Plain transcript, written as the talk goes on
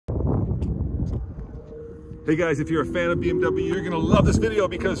Hey guys, if you're a fan of BMW, you're gonna love this video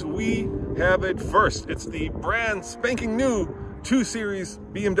because we have it first. It's the brand spanking new 2 Series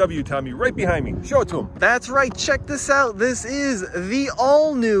BMW, Tommy, right behind me. Show it to him. That's right, check this out. This is the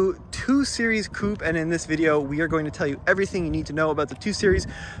all-new 2 Series Coupe, and in this video, we are going to tell you everything you need to know about the 2 Series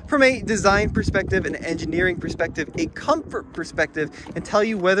from a design perspective, an engineering perspective, a comfort perspective, and tell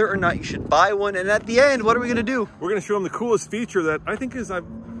you whether or not you should buy one. And at the end, what are we gonna do? We're gonna show them the coolest feature that I think I've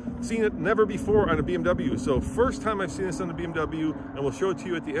seen it never before on a BMW. So first time I've seen this on a BMW, and we'll show it to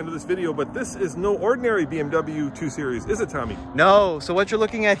you at the end of this video, but this is no ordinary BMW 2 Series, is it, Tommy? No, so what you're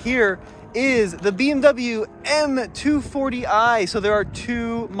looking at here is the BMW M240i. So there are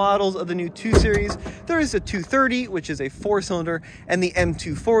 2 models of the new 2 Series. There is a 230, which is a 4-cylinder, and the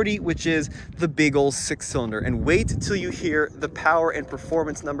M240, which is the big old 6-cylinder. And wait till you hear the power and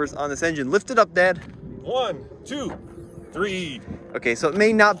performance numbers on this engine. Lift it up, Dad. 1, 2, 3. Okay, so it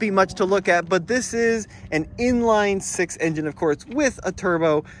may not be much to look at, but this is an inline 6 engine, of course, with a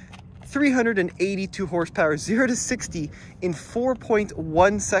turbo, 382 horsepower, 0 to 60 in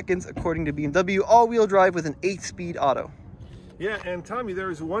 4.1 seconds, according to BMW, all-wheel drive with an 8-speed auto. Yeah, and Tommy,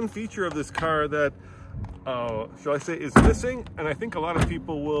 there is one feature of this car that, shall I say, is missing, and I think a lot of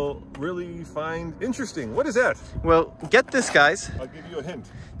people will really find interesting. What is that? Well, get this, guys. I'll give you a hint.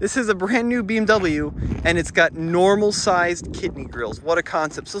 This is a brand new BMW, and it's got normal-sized kidney grills. What a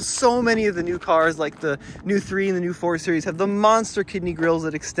concept. So many of the new cars, like the new 3 and the new 4 Series, have the monster kidney grills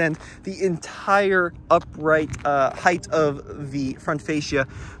that extend the entire upright height of the front fascia.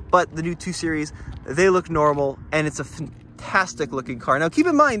 But the new 2 Series, they look normal, and it's a fantastic looking car. Now keep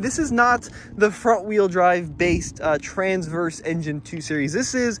in mind, this is not the front wheel drive based transverse engine 2 Series.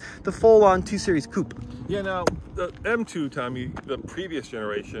 This is the full-on 2 Series coupe. Yeah, now the M2, Tommy, the previous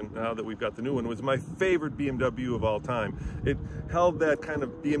generation, now that we've got the new one, was my favorite BMW of all time. It held that kind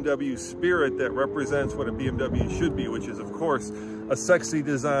of BMW spirit that represents what a BMW should be, which is of course a sexy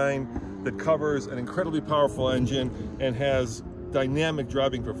design that covers an incredibly powerful engine and has dynamic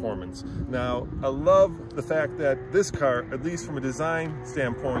driving performance. Now, I love the fact that this car, at least from a design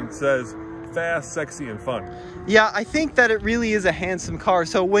standpoint, says fast, sexy, and fun. Yeah, I think that it really is a handsome car.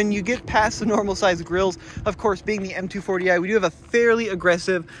 So when you get past the normal size grills, of course, being the M240i, we do have a fairly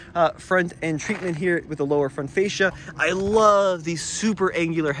aggressive front end treatment here with the lower front fascia. I love these super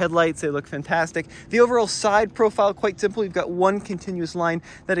angular headlights. They look fantastic. The overall side profile, quite simple. You've got one continuous line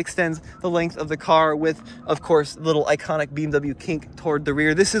that extends the length of the car with, of course, little iconic BMW kink toward the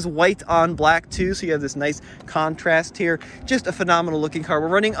rear. This is white on black too, so you have this nice contrast here. Just a phenomenal looking car. We're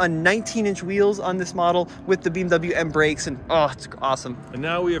running on 19-inch wheels on this model with the BMW M brakes, and oh, it's awesome. And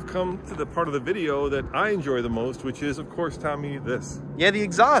now we have come to the part of the video that I enjoy the most, which is, of course, Tommy, this. Yeah, the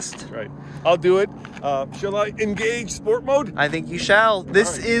exhaust. Right. I'll do it. Shall I engage sport mode? I think you shall.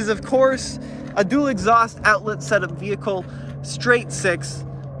 This is, of course, a dual exhaust outlet setup vehicle, straight 6.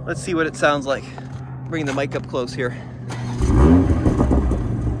 Let's see what it sounds like. Bring the mic up close here.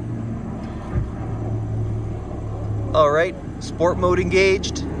 All right, sport mode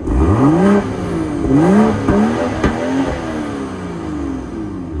engaged.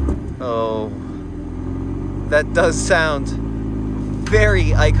 Oh, that does sound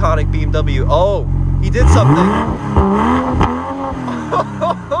very iconic BMW. Oh, he did something.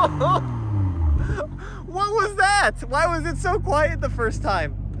 What was that? Why was it so quiet the first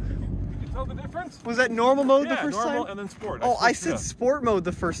time? You can tell the difference? Was that normal mode the first normal time? And then sport. Oh, I said sport mode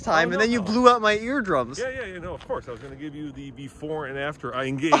the first time, and then you blew out my eardrums. Yeah, no, of course. I was going to give you the before and after I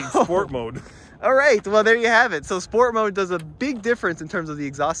engaged sport mode. All right, well, there you have it. So sport mode does a big difference in terms of the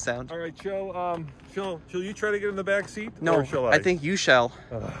exhaust sound. All right, shall you try to get in the back seat? No, or shall I? I think you shall.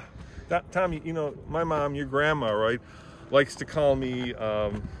 Tommy, you know, my mom, your grandma, right, likes to call me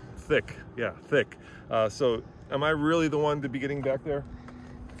thick. Yeah, thick. So am I really the one to be getting back there?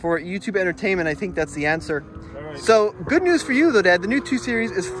 For YouTube entertainment, I think that's the answer. All right. So good news for you though, Dad. The new 2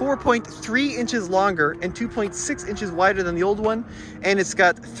 Series is 4.3 inches longer and 2.6 inches wider than the old one. And it's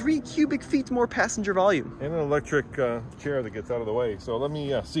got 3 cubic feet more passenger volume. And an electric chair that gets out of the way. So let me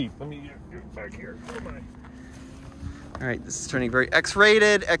get back here. Oh my. All right, this is turning very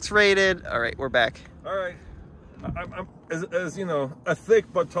X-rated, X-rated. All right, we're back. All right. I'm as you know, a thick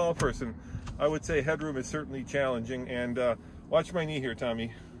but tall person, I would say headroom is certainly challenging. And watch my knee here,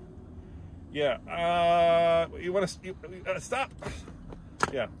 Tommy. Yeah, you want to stop?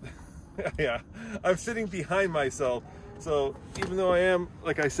 Yeah, yeah. I'm sitting behind myself, so even though I am,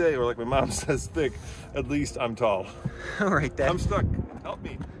 like I say, or like my mom says, thick, at least I'm tall. All right, Dad. I'm stuck. Help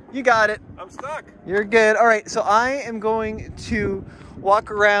me. You got it. I'm stuck. You're good. All right, so I am going to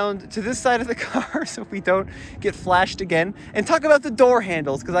walk around to this side of the car so we don't get flashed again and talk about the door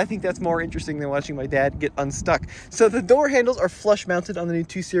handles, because I think that's more interesting than watching my dad get unstuck. So the door handles are flush mounted on the new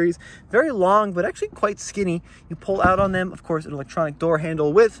 2 Series. Very long, but actually quite skinny. You pull out on them, of course, an electronic door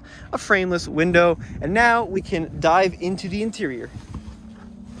handle with a frameless window. And now we can dive into the interior.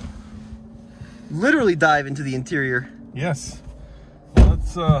 Literally dive into the interior. Yes. Well,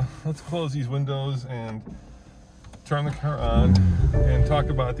 let's close these windows and turn the car on and talk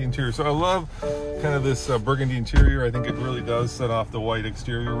about the interior. So I love kind of this burgundy interior. I think it really does set off the white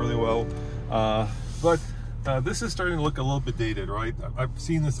exterior really well. But this is starting to look a little bit dated, right? I've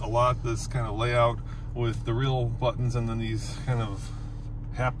seen this a lot, this kind of layout with the real buttons and then these kind of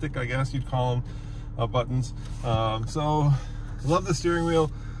haptic, I guess you'd call them, buttons. So love the steering wheel.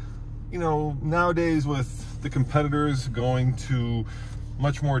 You know, nowadays with the competitors going to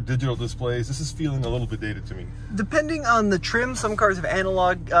much more digital displays, this is feeling a little bit dated to me. Depending on the trim, some cars have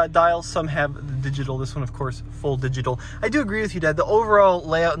analog dials, some have digital. This one, of course, full digital. I do agree with you, Dad. The overall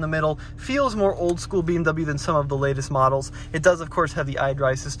layout in the middle feels more old school BMW than some of the latest models. It does, of course, have the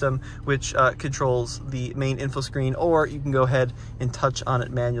iDrive system, which controls the main info screen, or you can go ahead and touch on it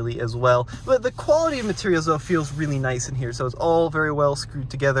manually as well. But the quality of materials, though, feels really nice in here, so it's all very well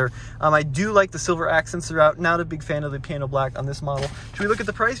screwed together. I do like the silver accents throughout. Not a big fan of the piano black on this model. Should we look at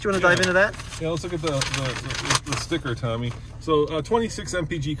the price? Do you want to dive into that? Yeah, let's look at the sticker, Tommy. So 26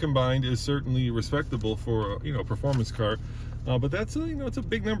 mpg combined is certainly respectable for a performance car, but that's it's a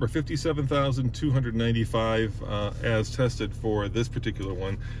big number. 57,295 as tested for this particular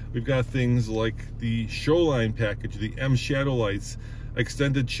one. We've got things like the Showline package, the M Shadow Lights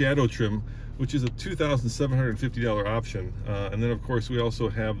extended shadow trim, which is a $2,750 option, and then of course we also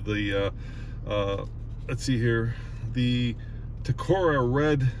have the let's see here, the Tacora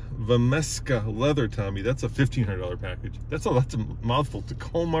Red Vamesca leather, Tommy. That's a $1,500 package. That's a mouthful.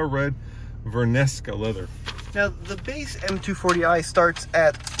 Tacoma Red Vernesca leather. Now, the base M240i starts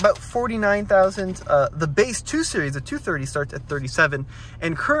at about $49,000. The base 2 Series, the 230, starts at $37,000.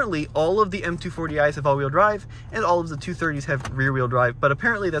 And currently, all of the M240is have all-wheel drive, and all of the 230s have rear-wheel drive. But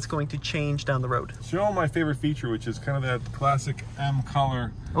apparently, that's going to change down the road. Show my favorite feature, which is kind of that classic M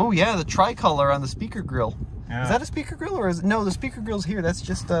color. Oh yeah, the tricolor on the speaker grille. Yeah. Is that a speaker grill, or is it? No, the speaker grill's here. That's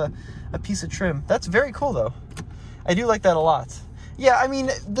just a piece of trim. That's very cool, though. I do like that a lot. Yeah, I mean,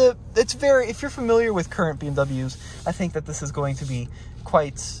 it's very, if you're familiar with current BMWs, I think that this is going to be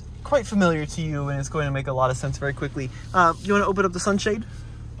quite familiar to you, and it's going to make a lot of sense very quickly. You want to open up the sunshade?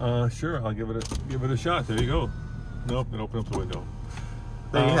 Sure, I'll give it a shot. There you go. Nope, and open up the window.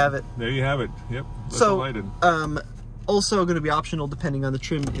 There you have it. There you have it. Yep. So, also going to be optional depending on the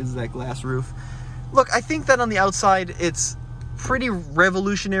trim is that glass roof. Look, I think that on the outside, it's pretty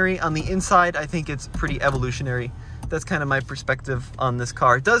revolutionary. On the inside, I think it's pretty evolutionary. That's kind of my perspective on this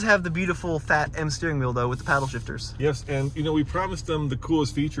car. It does have the beautiful fat M steering wheel, though, with the paddle shifters. Yes, and we promised them the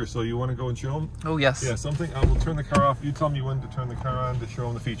coolest feature, so you want to go and show them? Oh, yes. Yeah, something. I will turn the car off. You tell me when to turn the car on to show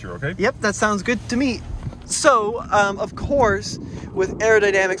them the feature, okay? Yep, that sounds good to me. So, of course, with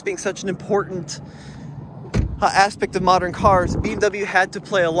aerodynamics being such an important aspect of modern cars, BMW had to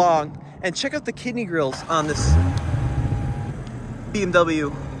play along. And check out the kidney grills on this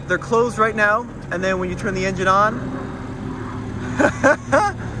BMW. They're closed right now, and then when you turn the engine on,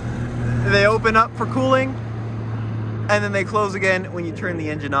 they open up for cooling, and then they close again when you turn the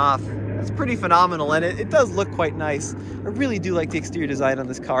engine off. It's pretty phenomenal, and it does look quite nice. I really do like the exterior design on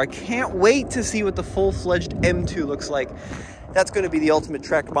this car. I can't wait to see what the full-fledged M2 looks like. That's going to be the ultimate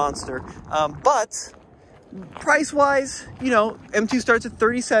Trek monster. But price-wise, M2 starts at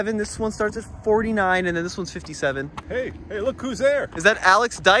 $37, this one starts at $49, and then this one's $57. Hey, look who's there. Is that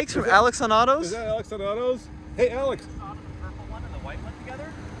Alex Dykes from Alex on Autos? Is that Alex on Autos? Hey, Alex. The purple one and the white one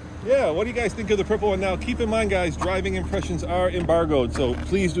together? Yeah, what do you guys think of the purple one? Now, keep in mind, guys, driving impressions are embargoed, so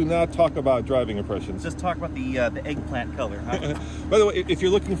please do not talk about driving impressions. Just talk about the eggplant color, huh? By the way, if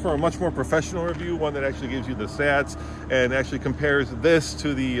you're looking for a much more professional review, one that actually gives you the stats and actually compares this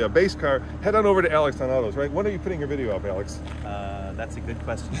to the base car, head on over to Alex on Autos, right? When are you putting your video up, Alex? That's a good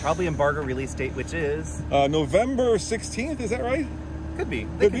question. Probably embargo release date, which is November 16th, is that right? Could be.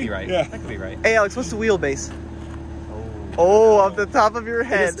 That could be right. Yeah. That could be right. Hey, Alex, what's the wheelbase? Oh, off the top of your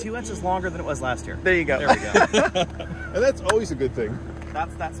head. It is 2 inches longer than it was last year. There you go. There we go. And that's always a good thing.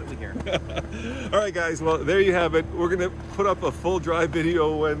 That's what we hear. All right, guys. Well, there you have it. We're going to put up a full drive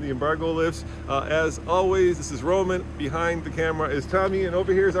video when the embargo lifts. As always, this is Roman. Behind the camera is Tommy. And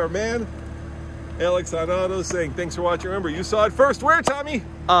over here is our man, Alex on Autos, saying thanks for watching. Remember, you saw it first. Where, Tommy?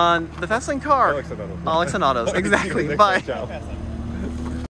 On the Fast Lane Car. Alex on Autos. Alex on Autos. Exactly. Bye. Ciao.